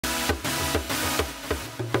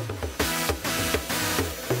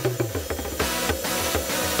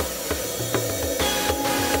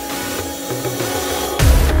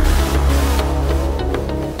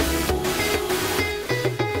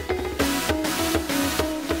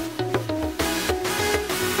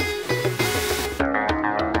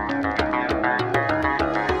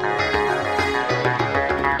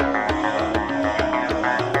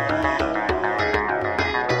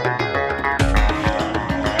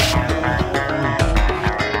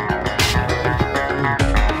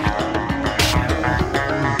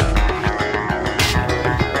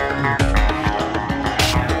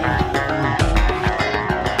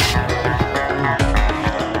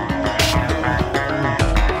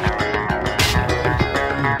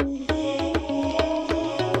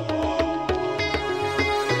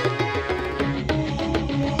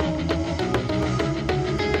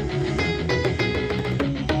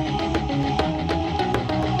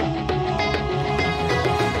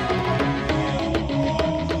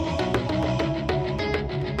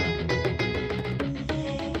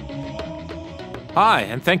Hi,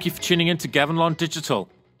 and thank you for tuning in to Gavin Lon Digital.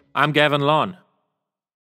 I'm Gavin Lon.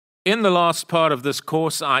 In the last part of this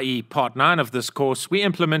course, i.e. part 9 of this course, we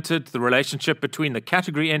implemented the relationship between the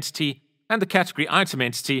category entity and the category item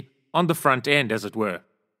entity on the front end, as it were.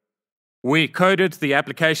 We coded the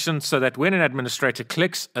application so that when an administrator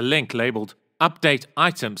clicks a link labeled Update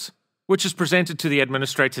Items, which is presented to the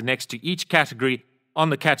administrator next to each category on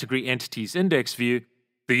the category entity's index view,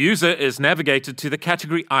 the user is navigated to the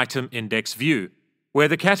category item index view, where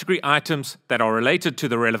the category items that are related to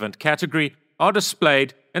the relevant category are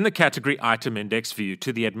displayed in the category item index view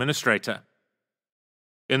to the administrator.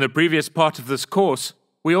 In the previous part of this course,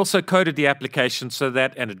 we also coded the application so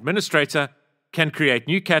that an administrator can create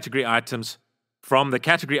new category items from the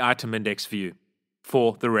category item index view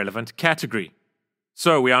for the relevant category.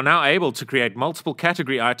 So we are now able to create multiple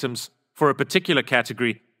category items for a particular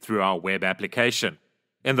category through our web application.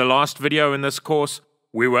 In the last video in this course,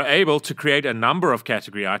 we were able to create a number of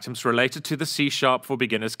category items related to the C# for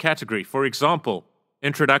Beginners category. For example,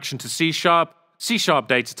 Introduction to C#, C#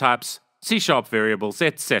 data types, C# variables,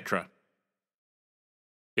 etc.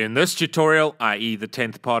 In this tutorial, i.e. the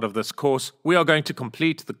 10th part of this course, we are going to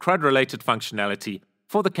complete the CRUD-related functionality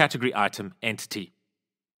for the category item entity.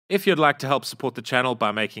 If you'd like to help support the channel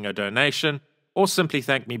by making a donation, or simply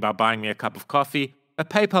thank me by buying me a cup of coffee, a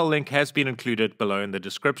PayPal link has been included below in the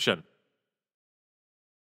description.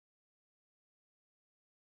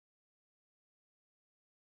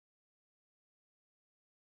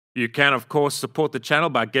 You can, of course, support the channel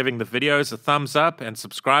by giving the videos a thumbs up and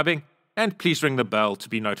subscribing, and please ring the bell to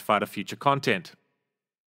be notified of future content.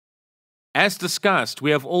 As discussed,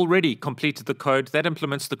 we have already completed the code that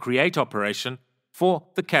implements the create operation for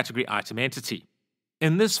the category item entity.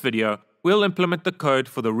 In this video, we'll implement the code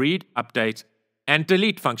for the read, update, and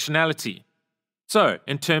delete functionality. So,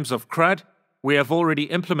 in terms of CRUD, we have already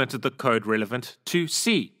implemented the code relevant to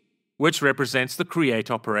C, which represents the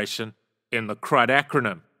create operation in the CRUD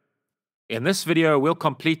acronym. In this video, we'll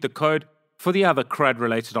complete the code for the other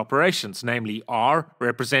CRUD-related operations, namely R,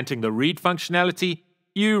 representing the read functionality,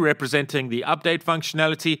 U, representing the update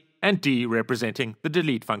functionality, and D, representing the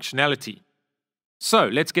delete functionality. So,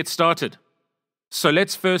 let's get started. So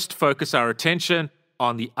let's first focus our attention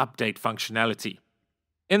on the update functionality.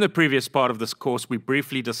 In the previous part of this course, we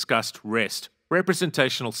briefly discussed REST,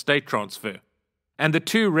 representational state transfer, and the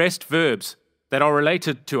two REST verbs that are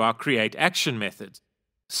related to our create action methods.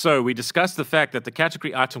 So we discussed the fact that the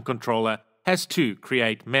category item controller has two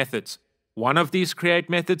create methods. One of these create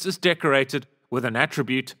methods is decorated with an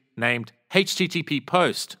attribute named HTTP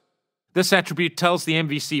post. This attribute tells the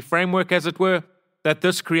MVC framework, as it were, that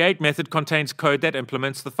this create method contains code that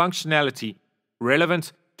implements the functionality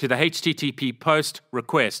relevant to the HTTP post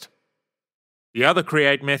request. The other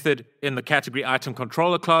create method in the category item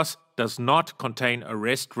controller class does not contain a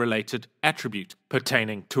REST-related attribute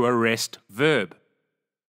pertaining to a REST verb.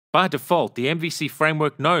 By default, the MVC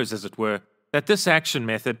framework knows, as it were, that this action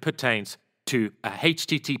method pertains to a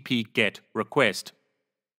HTTP GET request.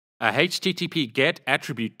 A HTTP GET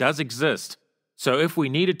attribute does exist, so if we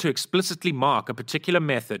needed to explicitly mark a particular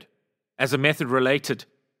method as a method related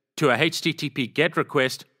to a HTTP GET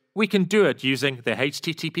request, we can do it using the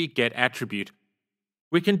HTTP GET attribute.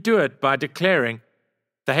 We can do it by declaring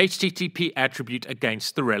the HTTP attribute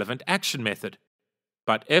against the relevant action method.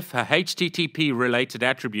 But if a HTTP-related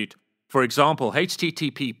attribute, for example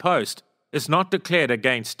HTTP post, is not declared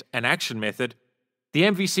against an action method, the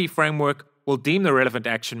MVC framework will deem the relevant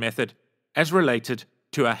action method as related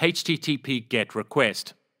to a HTTP GET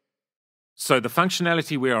request. So the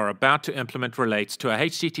functionality we are about to implement relates to a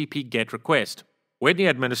HTTP GET request. When the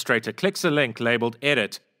administrator clicks a link labeled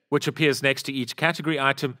Edit, which appears next to each category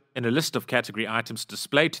item in a list of category items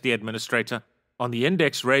displayed to the administrator on the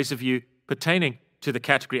index razor view pertaining to the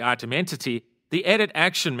category item entity, the edit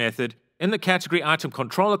action method in the category item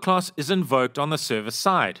controller class is invoked on the server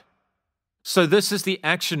side. So this is the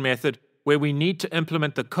action method where we need to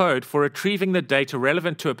implement the code for retrieving the data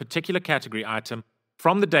relevant to a particular category item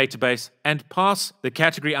from the database and pass the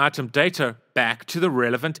category item data back to the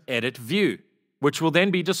relevant edit view, which will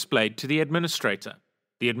then be displayed to the administrator.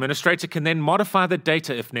 The administrator can then modify the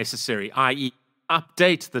data if necessary, i.e.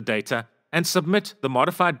 update the data and submit the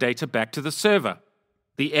modified data back to the server.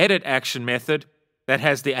 The edit action method that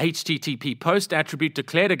has the HTTP post attribute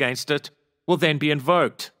declared against it will then be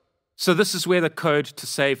invoked. So this is where the code to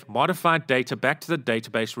save modified data back to the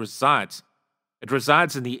database resides. It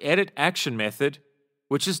resides in the edit action method,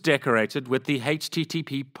 which is decorated with the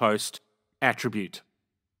HTTP post attribute.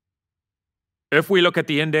 If we look at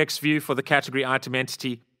the index view for the category item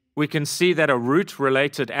entity, we can see that a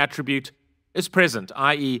root-related attribute is present,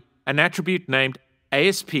 i.e. an attribute named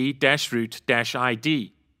ASP-root-ID.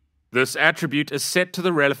 This attribute is set to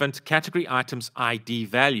the relevant category item's ID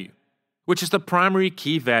value, which is the primary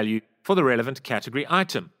key value for the relevant category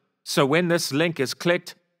item. So when this link is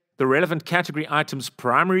clicked, the relevant category item's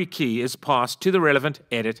primary key is passed to the relevant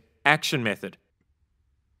edit action method.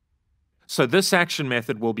 So this action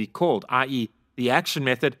method will be called, i.e., the action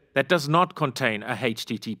method that does not contain a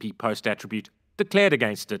HTTP post attribute declared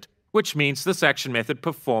against it, which means this action method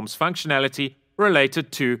performs functionality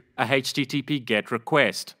related to a HTTP GET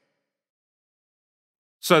request.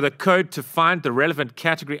 So the code to find the relevant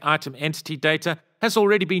category item entity data has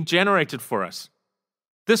already been generated for us.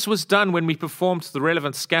 This was done when we performed the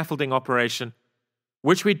relevant scaffolding operation,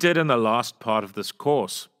 which we did in the last part of this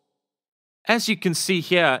course. As you can see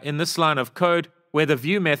here in this line of code, where the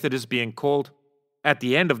view method is being called, at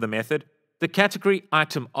the end of the method, the category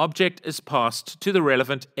item object is passed to the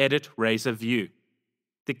relevant edit razor view.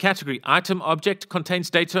 The category item object contains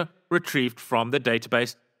data retrieved from the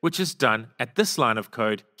database, which is done at this line of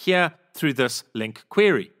code here through this link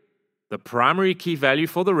query. The primary key value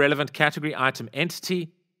for the relevant category item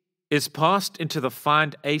entity is passed into the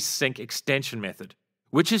find async extension method,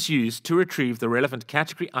 which is used to retrieve the relevant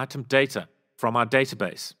category item data from our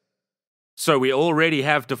database. So we already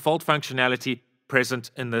have default functionality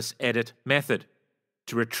present in this edit method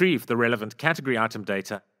to retrieve the relevant category item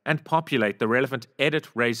data and populate the relevant edit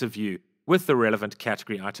razor view with the relevant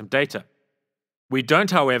category item data. We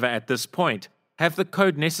don't, however, at this point, have the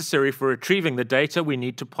code necessary for retrieving the data we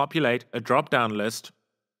need to populate a drop-down list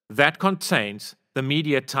that contains the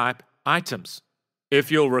MediaType items.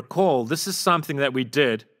 If you'll recall, this is something that we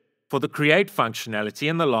did for the create functionality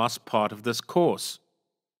in the last part of this course.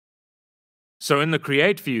 So in the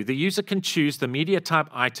create view, the user can choose the MediaType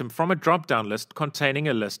item from a drop-down list containing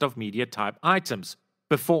a list of MediaType items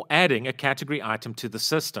before adding a category item to the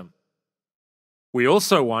system. We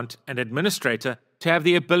also want an administrator to have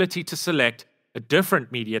the ability to select a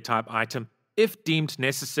different MediaType item if deemed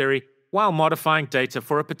necessary while modifying data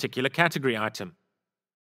for a particular category item.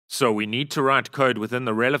 So we need to write code within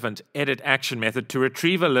the relevant edit action method to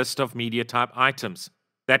retrieve a list of MediaType items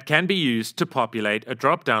that can be used to populate a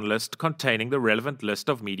drop-down list containing the relevant list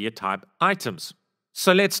of MediaType items.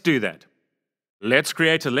 So let's do that. Let's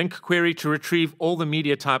create a link query to retrieve all the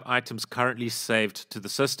MediaType items currently saved to the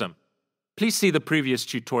system. Please see the previous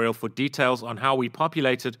tutorial for details on how we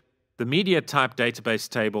populated the MediaType database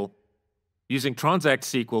table using Transact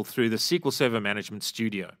SQL through the SQL Server Management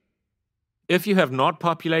Studio. If you have not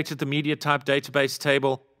populated the MediaType database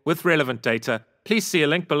table with relevant data, please see a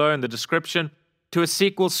link below in the description to a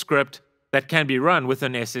SQL script that can be run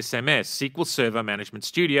within SSMS, SQL Server Management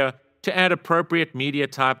Studio, to add appropriate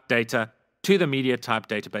MediaType data to the MediaType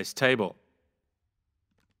database table.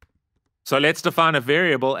 So let's define a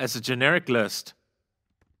variable as a generic list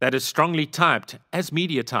that is strongly typed as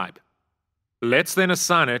MediaType. Let's then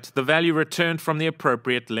assign it the value returned from the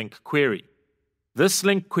appropriate link query. This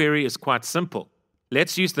link query is quite simple.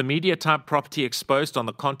 Let's use the MediaType property exposed on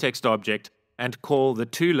the context object and call the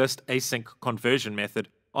toList async conversion method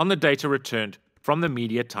on the data returned from the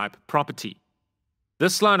MediaType property.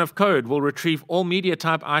 This line of code will retrieve all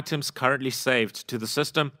MediaType items currently saved to the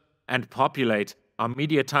system and populate our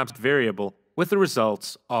MediaType variable with the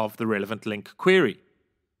results of the relevant link query.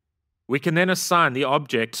 We can then assign the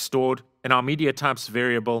object stored in our MediaTypes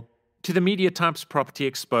variable to the MediaTypes property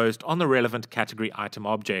exposed on the relevant category item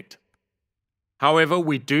object. However,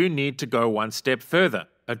 we do need to go one step further.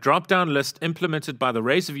 A drop-down list implemented by the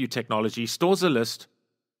razor view technology stores a list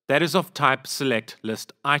that is of type select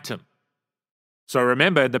list item. So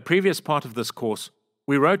remember, in the previous part of this course,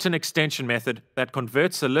 we wrote an extension method that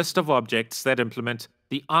converts a list of objects that implement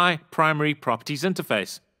the iPrimary properties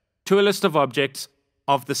interface to a list of objects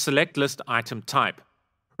of the select list item type.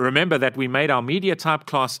 Remember that we made our MediaType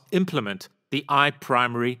class implement the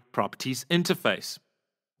iPrimary properties interface.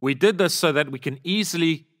 We did this so that we can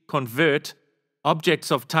easily convert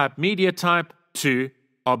objects of type MediaType to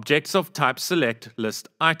objects of type select list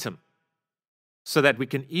item, so that we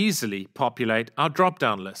can easily populate our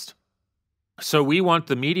drop-down list. So we want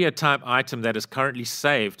the MediaType item that is currently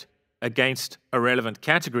saved against a relevant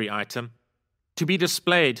category item to be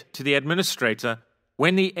displayed to the administrator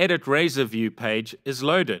when the Edit Razor View page is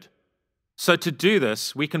loaded. So to do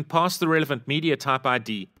this, we can pass the relevant MediaType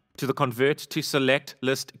ID to the Convert to Select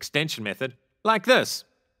List extension method like this.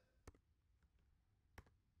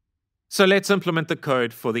 So let's implement the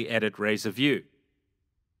code for the Edit Razor View.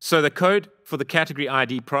 So the code for the category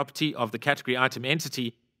ID property of the category item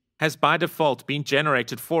entity has by default been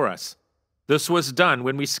generated for us. This was done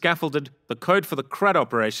when we scaffolded the code for the CRUD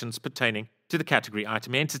operations pertaining to the category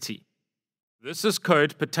item entity. This is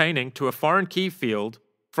code pertaining to a foreign key field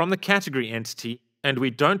from the category entity, and we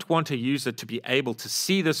don't want a user to be able to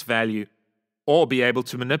see this value or be able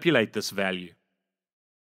to manipulate this value.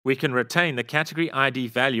 We can retain the category ID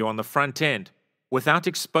value on the front end without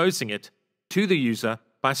exposing it to the user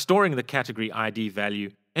by storing the category ID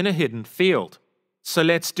value in a hidden field. So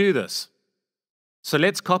let's do this. So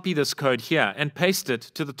let's copy this code here and paste it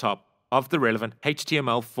to the top of the relevant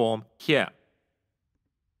HTML form here.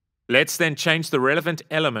 Let's then change the relevant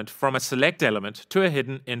element from a select element to a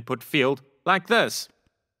hidden input field like this.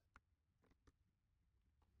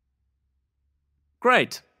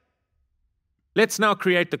 Great. Let's now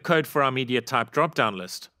create the code for our MediaType drop-down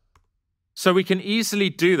list. So we can easily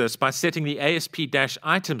do this by setting the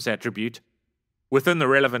ASP-items attribute within the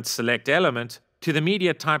relevant select element to the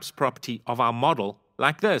MediaTypes property of our model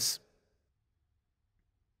like this.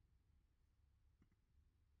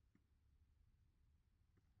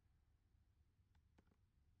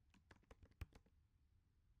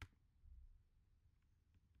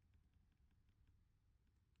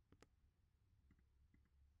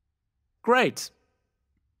 Great.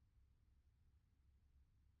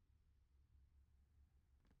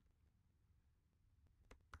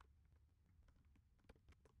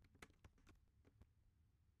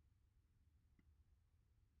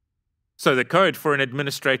 So the code for an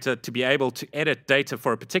administrator to be able to edit data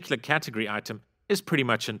for a particular category item is pretty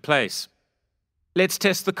much in place. Let's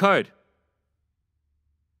test the code.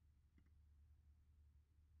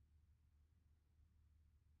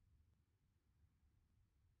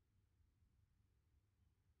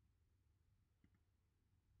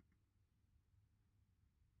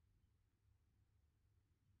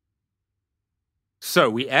 So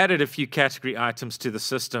we added a few category items to the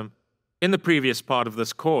system in the previous part of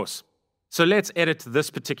this course. So let's edit this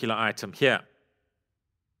particular item here.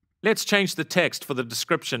 Let's change the text for the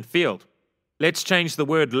description field. Let's change the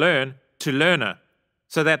word learn to learner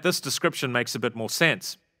so that this description makes a bit more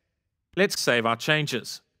sense. Let's save our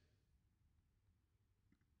changes.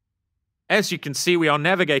 As you can see, we are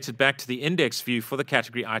navigated back to the index view for the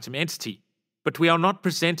category item entity, but we are not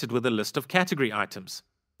presented with a list of category items.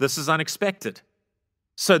 This is unexpected.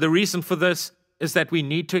 So the reason for this is that we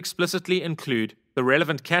need to explicitly include the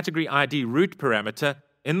relevant category ID root parameter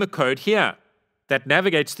in the code here that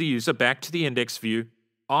navigates the user back to the index view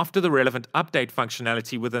after the relevant update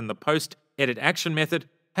functionality within the post edit action method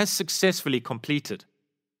has successfully completed.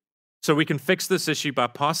 So we can fix this issue by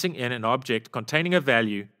passing in an object containing a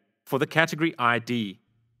value for the category ID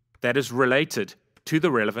that is related to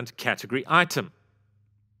the relevant category item.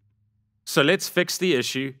 So let's fix the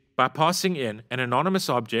issue by passing in an anonymous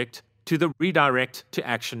object to the redirect to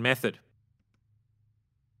action method.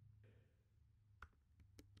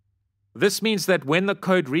 This means that when the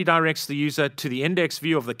code redirects the user to the index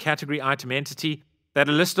view of the category item entity, that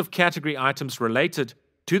a list of category items related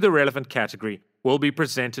to the relevant category will be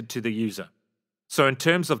presented to the user. So in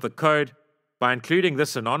terms of the code, by including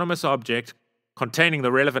this anonymous object containing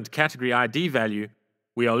the relevant category ID value,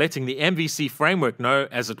 we are letting the MVC framework know,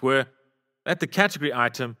 as it were, that the category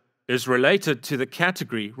item is related to the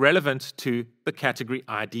category relevant to the category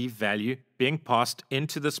ID value being passed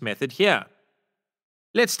into this method here.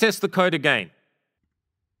 Let's test the code again.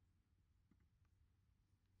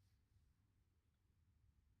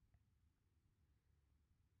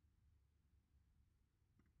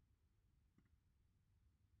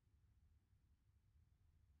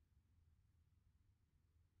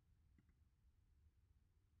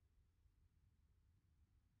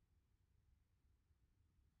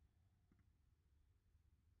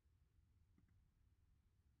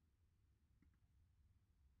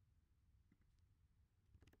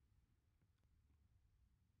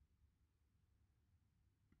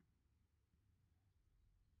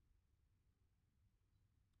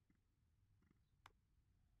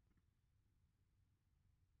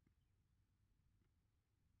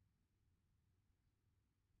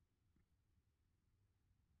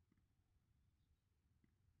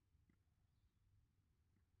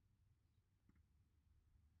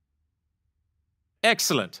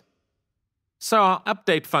 Excellent. So our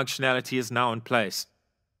update functionality is now in place.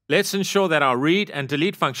 Let's ensure that our read and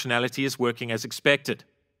delete functionality is working as expected.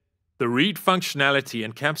 The read functionality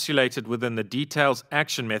encapsulated within the details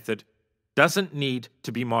action method doesn't need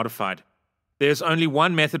to be modified. There's only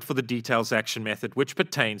one method for the details action method, which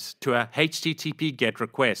pertains to a HTTP GET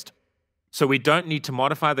request. So we don't need to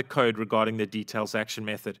modify the code regarding the details action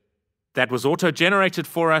method. That was auto-generated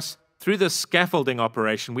for us through the scaffolding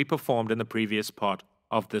operation we performed in the previous part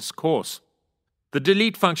of this course. The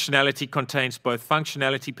delete functionality contains both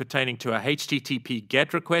functionality pertaining to a HTTP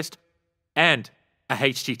GET request and a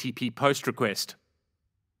HTTP post request.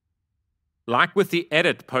 Like with the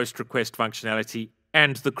edit post request functionality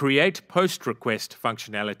and the create post request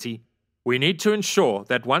functionality, we need to ensure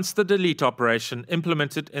that once the delete operation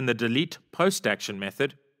implemented in the delete post action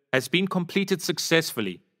method has been completed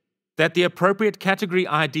successfully, that the appropriate category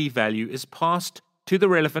ID value is passed to the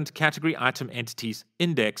relevant category item entity's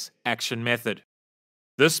index action method.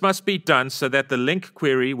 This must be done so that the link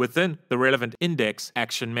query within the relevant index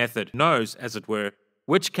action method knows, as it were,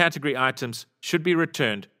 which category items should be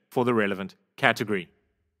returned for the relevant category.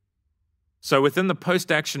 So within the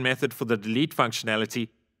post action method for the delete functionality,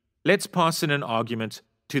 let's pass in an argument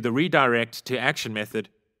to the redirect to action method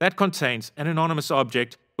that contains an anonymous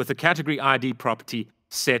object with a category ID property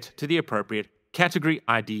set to the appropriate category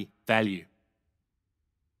ID value.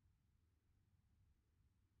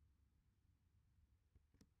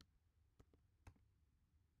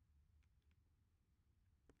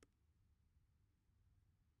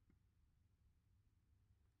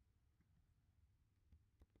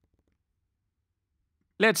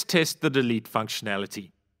 Let's test the delete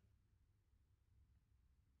functionality.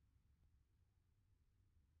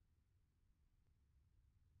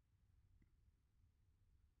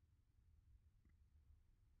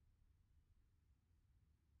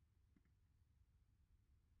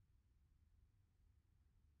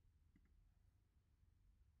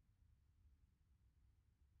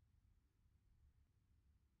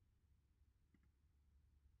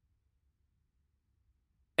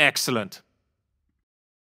 Excellent.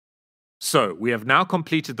 So we have now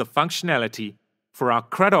completed the functionality for our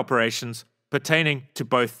CRUD operations pertaining to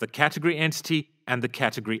both the category entity and the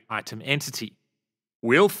category item entity.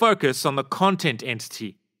 We'll focus on the content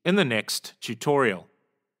entity in the next tutorial.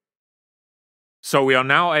 So we are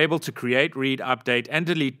now able to create, read, update, and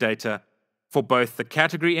delete data for both the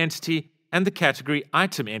category entity and the category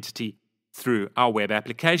item entity through our web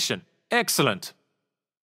application. Excellent!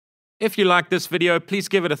 If you like this video, please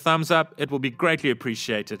give it a thumbs up. It will be greatly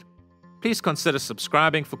appreciated. Please consider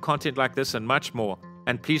subscribing for content like this and much more,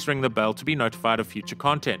 and please ring the bell to be notified of future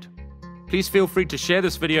content. Please feel free to share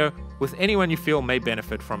this video with anyone you feel may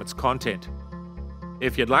benefit from its content.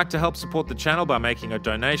 If you'd like to help support the channel by making a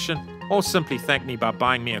donation, or simply thank me by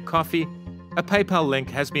buying me a coffee, a PayPal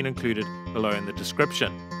link has been included below in the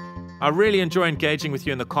description. I really enjoy engaging with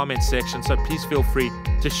you in the comments section, so please feel free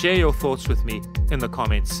to share your thoughts with me in the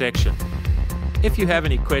comments section. If you have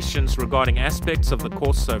any questions regarding aspects of the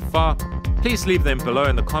course so far, please leave them below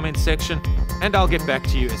in the comments section, and I'll get back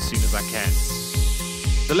to you as soon as I can.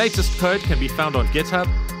 The latest code can be found on GitHub.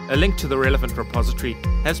 A link to the relevant repository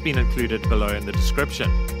has been included below in the description.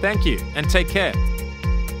 Thank you, and take care.